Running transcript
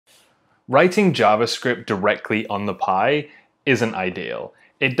Writing JavaScript directly on the Pi isn't ideal.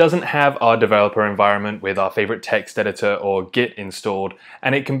 It doesn't have our developer environment with our favorite text editor or Git installed,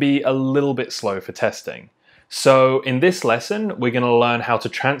 and it can be a little bit slow for testing. So in this lesson, we're going to learn how to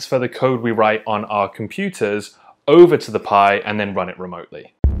transfer the code we write on our computers over to the Pi and then run it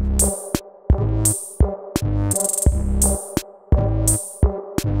remotely.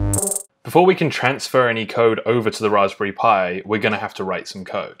 Before we can transfer any code over to the Raspberry Pi, we're going to have to write some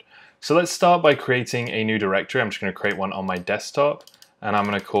code. So let's start by creating a new directory. I'm just going to create one on my desktop, and I'm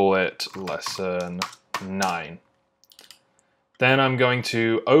going to call it lesson 9. Then I'm going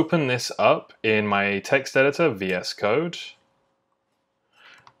to open this up in my text editor, VS Code,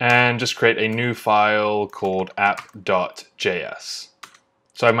 and just create a new file called app.js.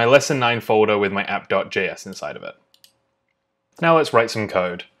 So I have my lesson 9 folder with my app.js inside of it. Now let's write some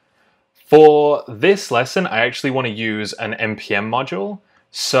code. For this lesson, I actually want to use an npm module.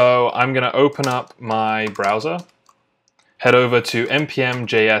 So I'm going to open up my browser, head over to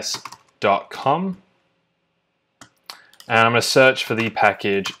npmjs.com, and I'm going to search for the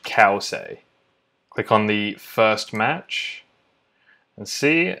package cowsay. Click on the first match, and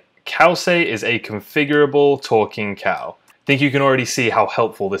see, cowsay is a configurable talking cow. I think you can already see how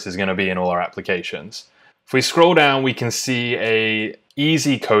helpful this is going to be in all our applications. If we scroll down, we can see an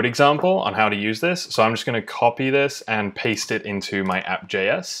easy code example on how to use this. So I'm just going to copy this and paste it into my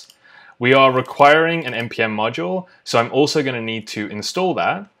app.js. We are requiring an npm module, so I'm also going to need to install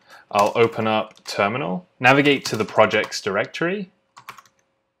that. I'll open up terminal, navigate to the projects directory,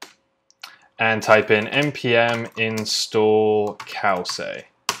 and type in npm install cowsay.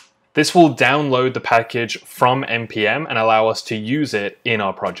 This will download the package from npm and allow us to use it in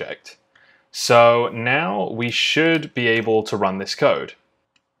our project. So now we should be able to run this code.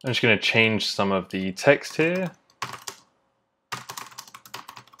 I'm just going to change some of the text here.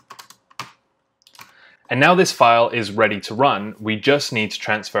 And now this file is ready to run. We just need to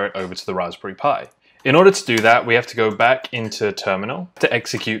transfer it over to the Raspberry Pi. In order to do that, we have to go back into terminal to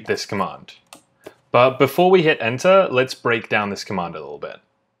execute this command. But before we hit enter, let's break down this command a little bit.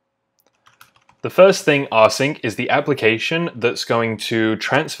 The first thing, rsync, is the application that's going to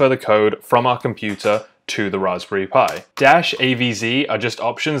transfer the code from our computer to the Raspberry Pi. -avz are just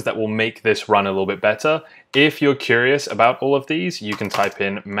options that will make this run a little bit better. If you're curious about all of these, you can type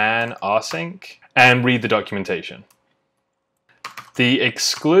in man rsync and read the documentation. The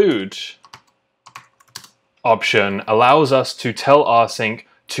exclude option allows us to tell rsync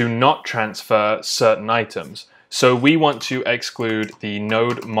to not transfer certain items. So we want to exclude the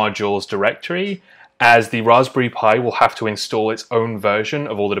node modules directory, as the Raspberry Pi will have to install its own version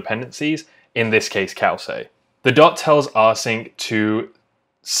of all the dependencies, in this case cowsay. The dot tells rsync to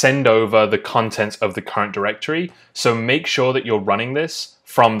send over the contents of the current directory, so make sure that you're running this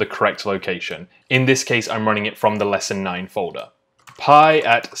from the correct location. In this case, I'm running it from the lesson 9 folder. Pi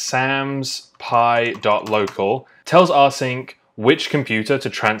at samspi.local tells rsync which computer to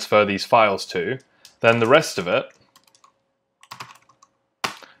transfer these files to. Then the rest of it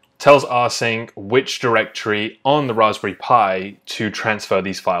tells rsync which directory on the Raspberry Pi to transfer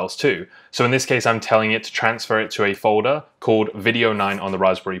these files to. So in this case, I'm telling it to transfer it to a folder called video9 on the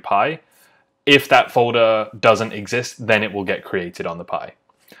Raspberry Pi. If that folder doesn't exist, then it will get created on the Pi.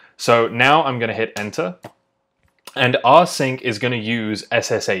 So now I'm going to hit enter, and rsync is going to use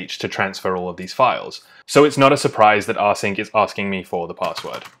SSH to transfer all of these files. So it's not a surprise that rsync is asking me for the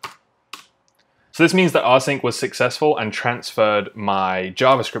password. So this means that rsync was successful and transferred my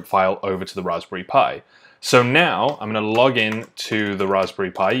JavaScript file over to the Raspberry Pi. So now I'm going to log in to the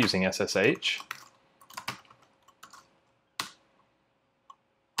Raspberry Pi using SSH.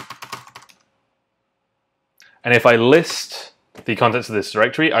 And if I list the contents of this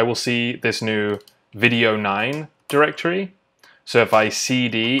directory, I will see this new video9 directory. So if I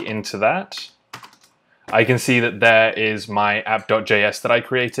cd into that, I can see that there is my app.js that I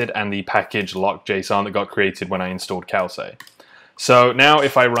created and the package lock.json that got created when I installed cowsay. So now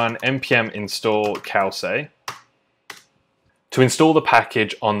if I run npm install cowsay to install the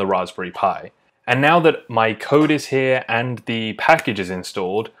package on the Raspberry Pi, and now that my code is here and the package is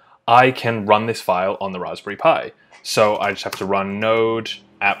installed, I can run this file on the Raspberry Pi. So I just have to run node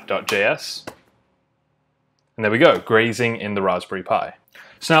app.js, and there we go, grazing in the Raspberry Pi.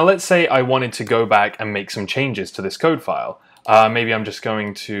 So now let's say I wanted to go back and make some changes to this code file. Maybe I'm just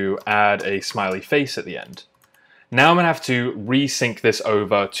going to add a smiley face at the end. Now I'm going to have to resync this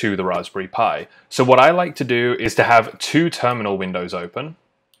over to the Raspberry Pi. So what I like to do is to have 2 terminal windows open.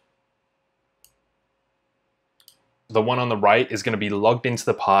 the one on the right is going to be logged into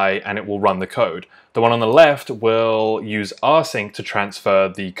the Pi and it will run the code. The one on the left will use rsync to transfer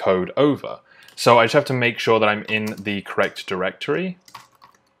the code over. So I just have to make sure that I'm in the correct directory.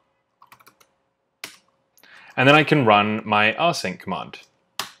 And then I can run my rsync command.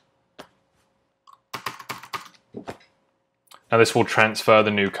 Now this will transfer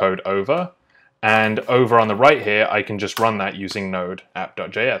the new code over. And over on the right here, I can just run that using node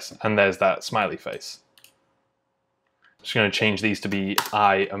app.js. And there's that smiley face. Just going to change these to be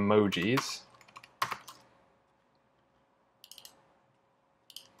eye emojis.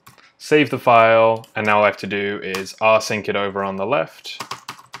 Save the file, and now all I have to do is rsync it over on the left,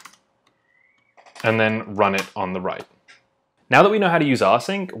 and then run it on the right. Now that we know how to use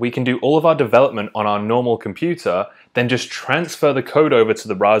rsync, we can do all of our development on our normal computer, then just transfer the code over to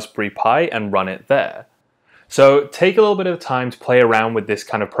the Raspberry Pi and run it there. So take a little bit of time to play around with this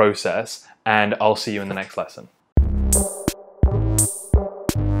kind of process, and I'll see you in the next lesson.